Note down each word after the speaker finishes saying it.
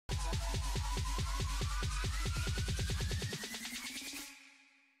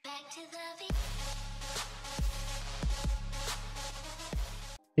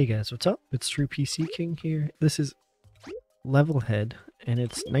Hey guys, what's up? It's True PC King here. This is Levelhead, and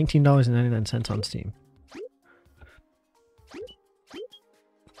it's $19.99 on Steam.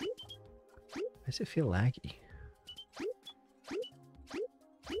 Why does it feel laggy?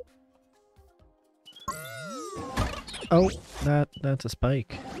 Oh, that's a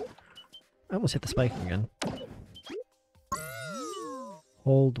spike. I almost hit the spike again.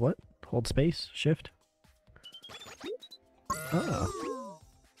 Hold what? Hold space? Shift? Oh.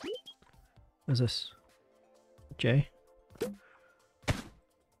 What is this? J?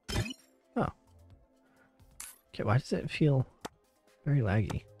 Oh. Okay, why does it feel very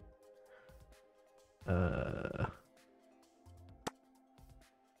laggy? Can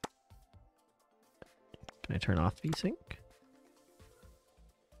I turn off VSync?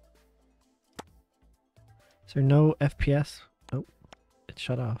 Is there no FPS? Oh, it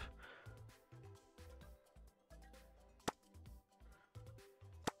shut off.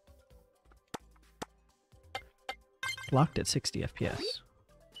 Locked at 60 FPS.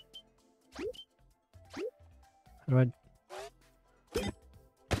 How do I...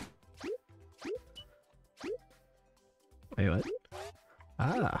 Wait, what?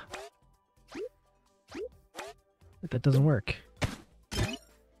 Ah! That doesn't work.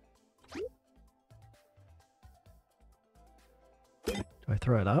 Do I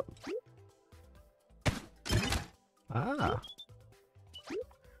throw it up? Ah!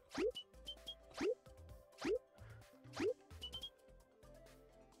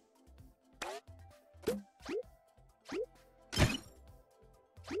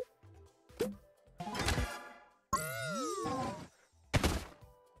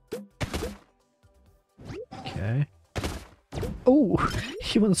 Okay. Oh,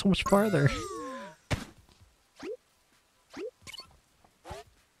 he went so much farther.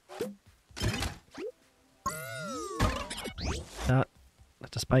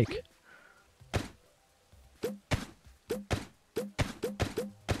 That's a spike.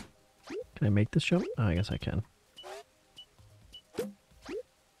 Can I make this jump? Oh, I guess I can.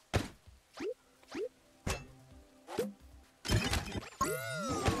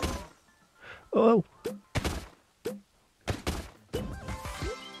 Oh!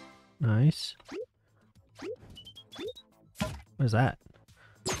 Nice. What is that?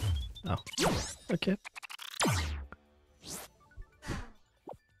 Oh. Okay.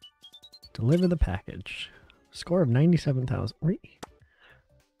 Deliver the package. Score of 97,000. Wait.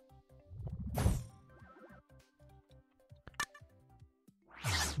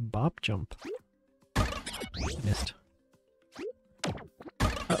 Bop jump. Missed.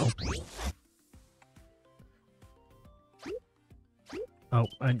 Uh-oh. Oh,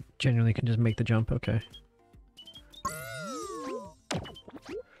 I genuinely can just make the jump, okay.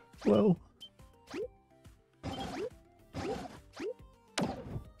 Whoa.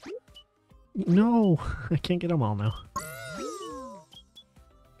 No, I can't get them all now.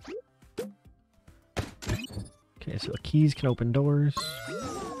 Okay, so keys can open doors.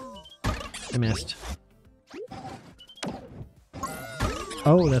 I missed.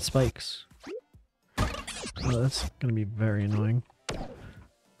 Oh, that spikes. Oh, that's gonna be very annoying.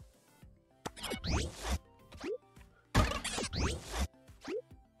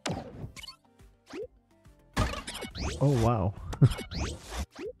 Oh, wow.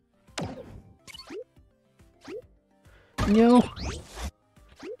 No!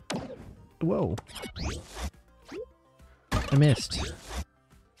 Whoa. I missed.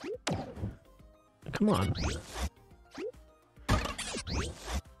 Come on.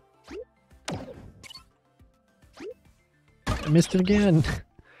 I missed it again.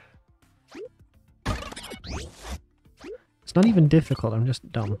 It's not even difficult, I'm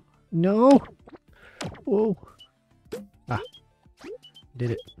just dumb. No! Whoa. Ah.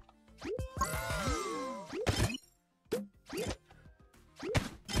 Did it.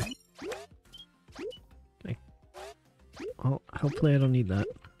 Okay. Well, hopefully I don't need that.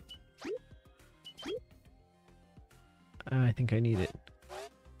 I think I need it.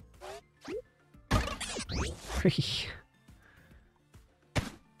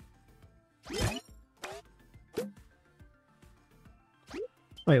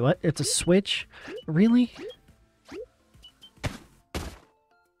 Wait, what? It's a switch? Really?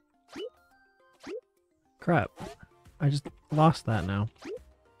 Crap. I just lost that now.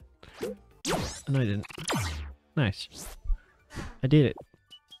 No, I didn't. Nice. I did it.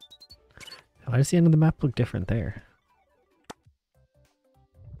 Why does the end of the map look different there?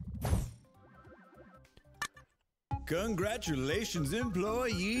 Congratulations,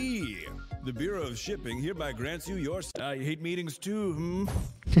 employee! The Bureau of Shipping hereby grants you your... you hate meetings too, hmm?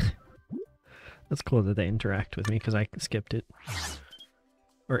 That's cool that they interact with me because I skipped it.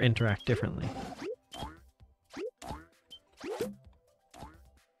 or interact differently.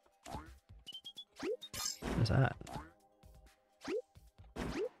 What's that?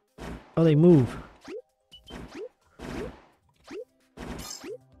 Oh, they move.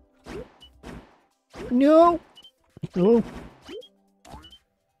 No! No!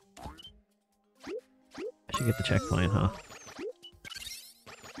 I should get the checkpoint, huh?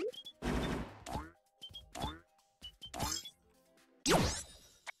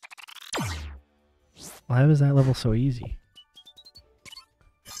 Why was that level so easy?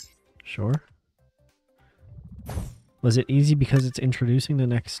 Sure. Was it easy because it's introducing the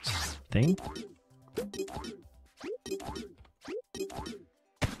next thing?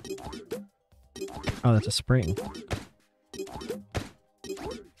 Oh, that's a spring.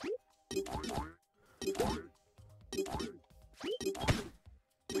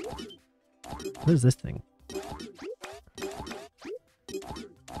 What is this thing?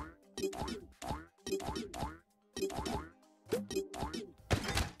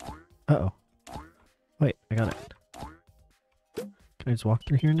 Uh-oh. Wait, I got it. Can I just walk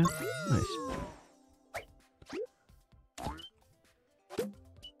through here now? Nice.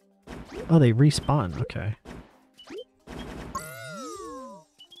 Oh, they respawn. Okay.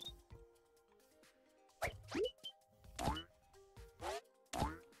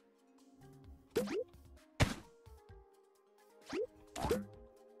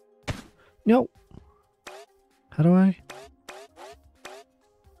 No. How do I?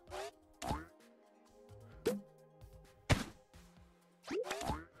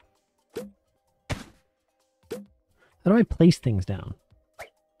 How do I place things down?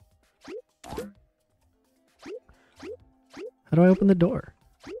 How do I open the door?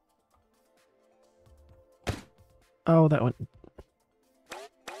 Oh, that one.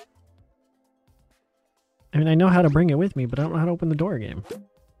 I mean, I know how to bring it with me, but I don't know how to open the door game.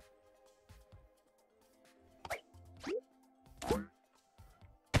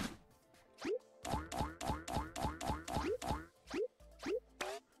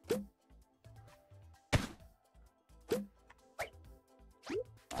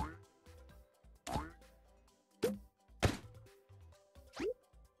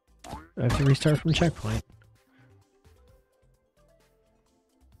 I have to restart from checkpoint.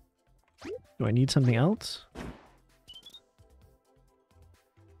 Do I need something else?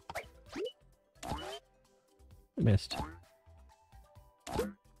 I missed.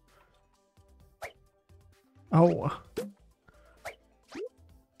 Oh.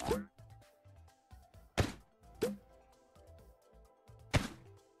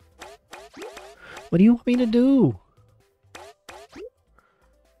 What do you want me to do?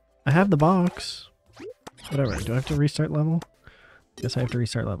 I have the box. Whatever. Do I have to restart level? Guess I have to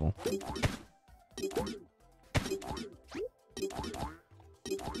restart level.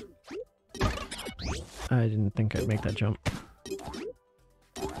 I didn't think I'd make that jump.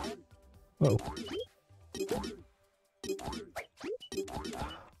 Whoa.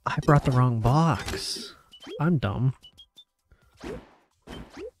 I brought the wrong box. I'm dumb.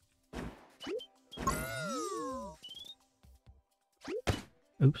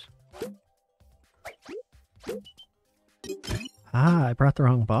 Oops. Ah, I brought the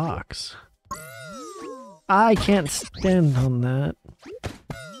wrong box. I can't stand on that.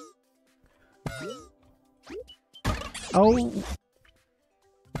 Oh.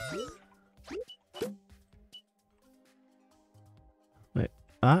 Wait.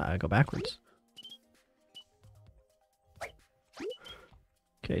 Ah, I go backwards.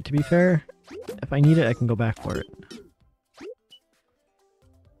 Okay, to be fair, if I need it, I can go back for it.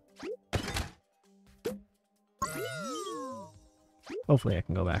 Hopefully I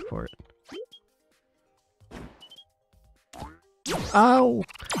can go back for it. Ow!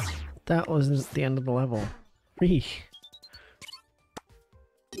 That was the end of the level. Free.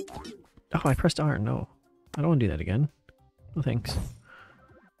 Oh, I pressed R. No. I don't want to do that again. No thanks.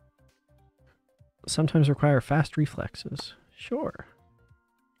 Sometimes require fast reflexes. Sure.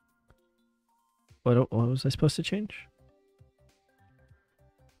 What was I supposed to change?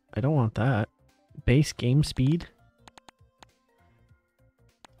 I don't want that. Base game speed?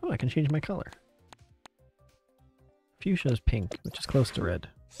 Oh, I can change my color. Fuchsia is pink, which is close to red.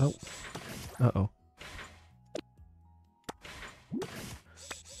 Oh. Uh-oh.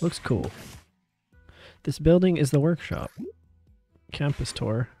 Looks cool. This building is the workshop. Campus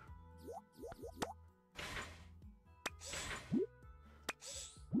tour.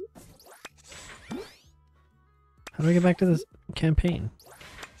 How do I get back to this campaign?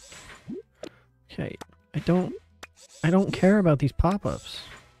 Okay, I don't care about these pop-ups.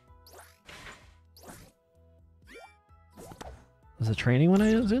 Was the training when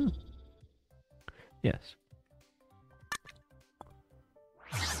I was in? Yes.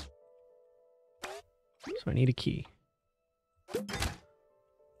 So I need a key.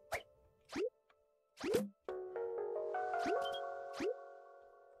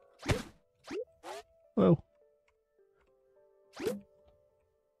 Whoa.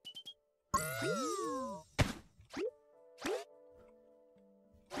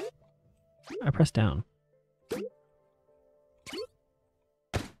 I pressed down.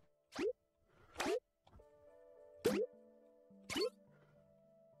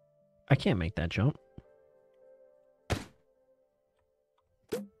 I can't make that jump.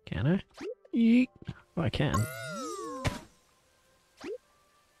 Can I? Yeet. Oh, I can.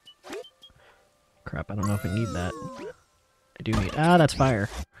 Crap, I don't know if I need that. I do need... Ah, that's fire.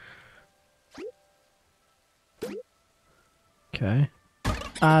 Okay.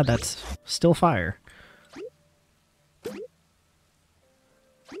 Ah, that's still fire.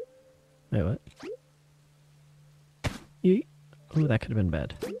 Wait, what? Yeet. Ooh, that could have been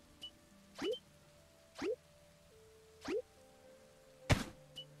bad.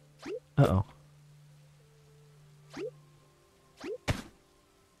 Uh-oh.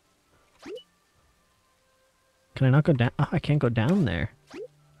 Can I not go down? Oh, I can't go down there.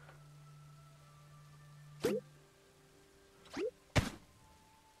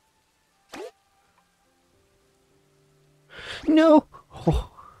 No!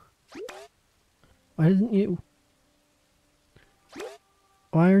 Oh. Why didn't you...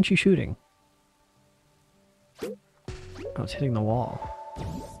 Why aren't you shooting? Oh, it's hitting the wall.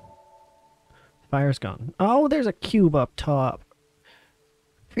 Fire's gone. Oh, there's a cube up top.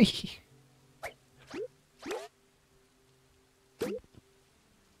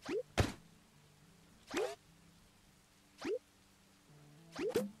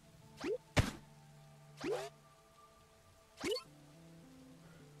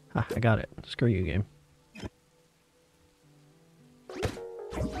 Ah, I got it. Screw you, game.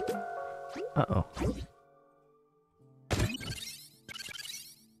 Uh-oh.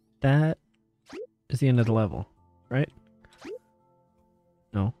 That is the end of the level, right?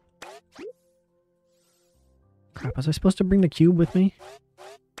 No. Crap, was I supposed to bring the cube with me?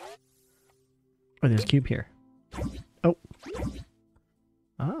 Oh, there's a cube here. Oh.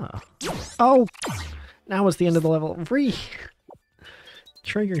 Ah. Oh! Now it's the end of the level. Free!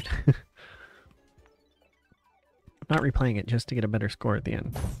 Triggered. Not replaying it just to get a better score at the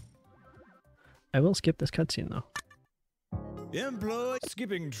end. I will skip this cutscene though. Employee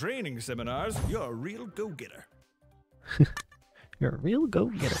skipping training seminars. You're a real go-getter. You're a real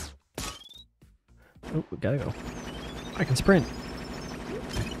go-getter. Oh, we gotta go. I can sprint.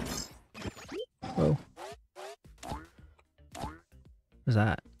 Whoa. What is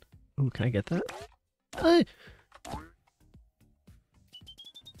that? Ooh, can I get that?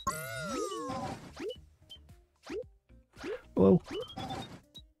 Whoa.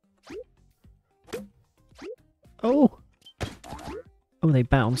 Oh! Oh, they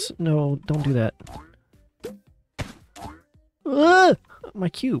bounce. No, don't do that. Ah! My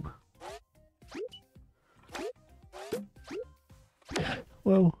cube.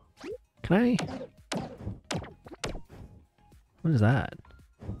 Whoa. Can I... What is that?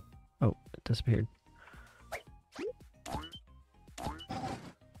 Oh, it disappeared.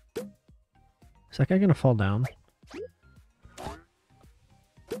 Is that guy gonna fall down?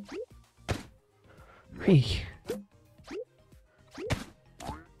 Hey.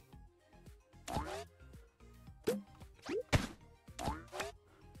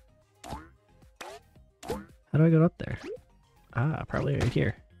 How do I go up there? Ah, probably right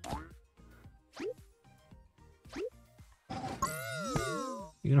here.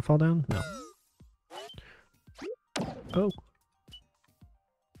 You gonna fall down? No. Oh.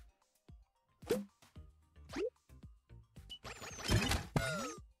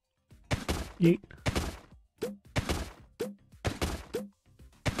 Yeet.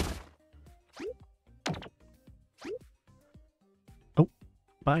 Oh,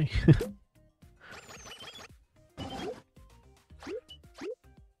 bye.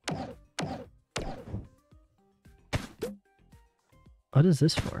 What is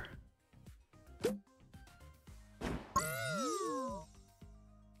this for?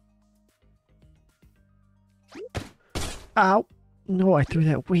 Ow! No, I threw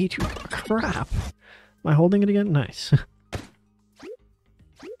that way too far. Crap! Am I holding it again? Nice.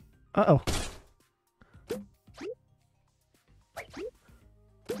 Uh-oh.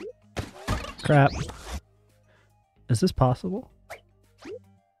 Crap. Is this possible?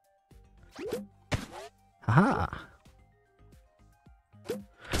 Haha!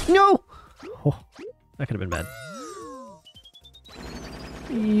 No! Oh, that could have been bad.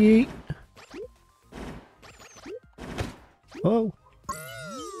 Yeet. Whoa.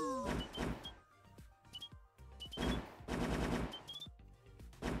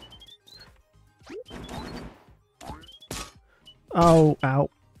 Oh, ow.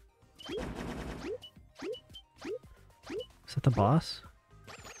 Is that the boss?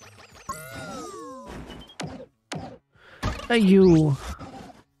 Hey, you.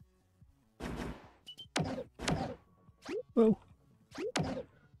 Whoa.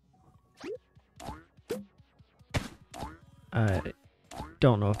 I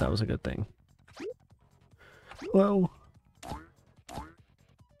don't know if that was a good thing. Whoa.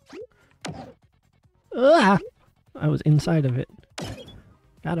 Ah! I was inside of it.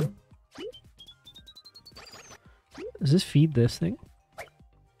 Got him. Does this feed this thing?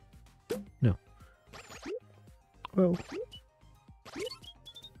 No. Whoa.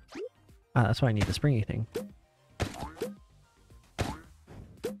 Ah, that's why I need the springy thing.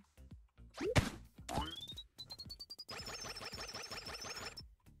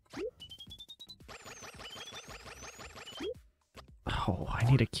 Oh, I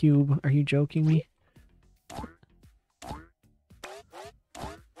need a cube. Are you joking me?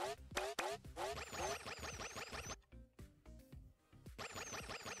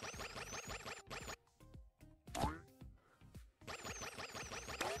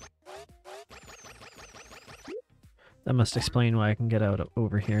 That must explain why I can get out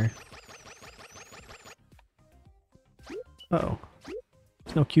over here. Uh-oh.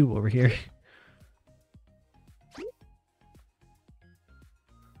 There's no cube over here.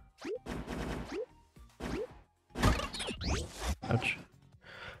 Ouch.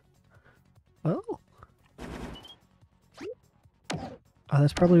 Oh. Oh,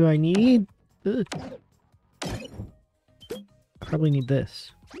 that's probably what I need. Ugh. I probably need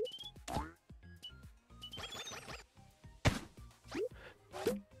this.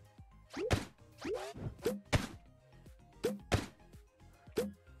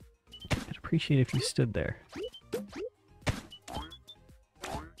 I'd appreciate if you stood there.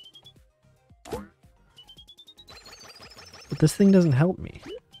 But this thing doesn't help me.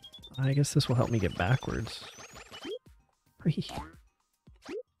 I guess this will help me get backwards. Free.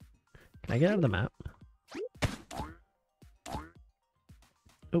 Can I get out of the map?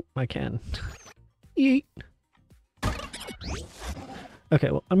 Oh, I can. Yeet. Okay,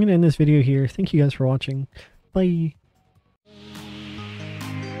 well, I'm going to end this video here. Thank you guys for watching. Bye.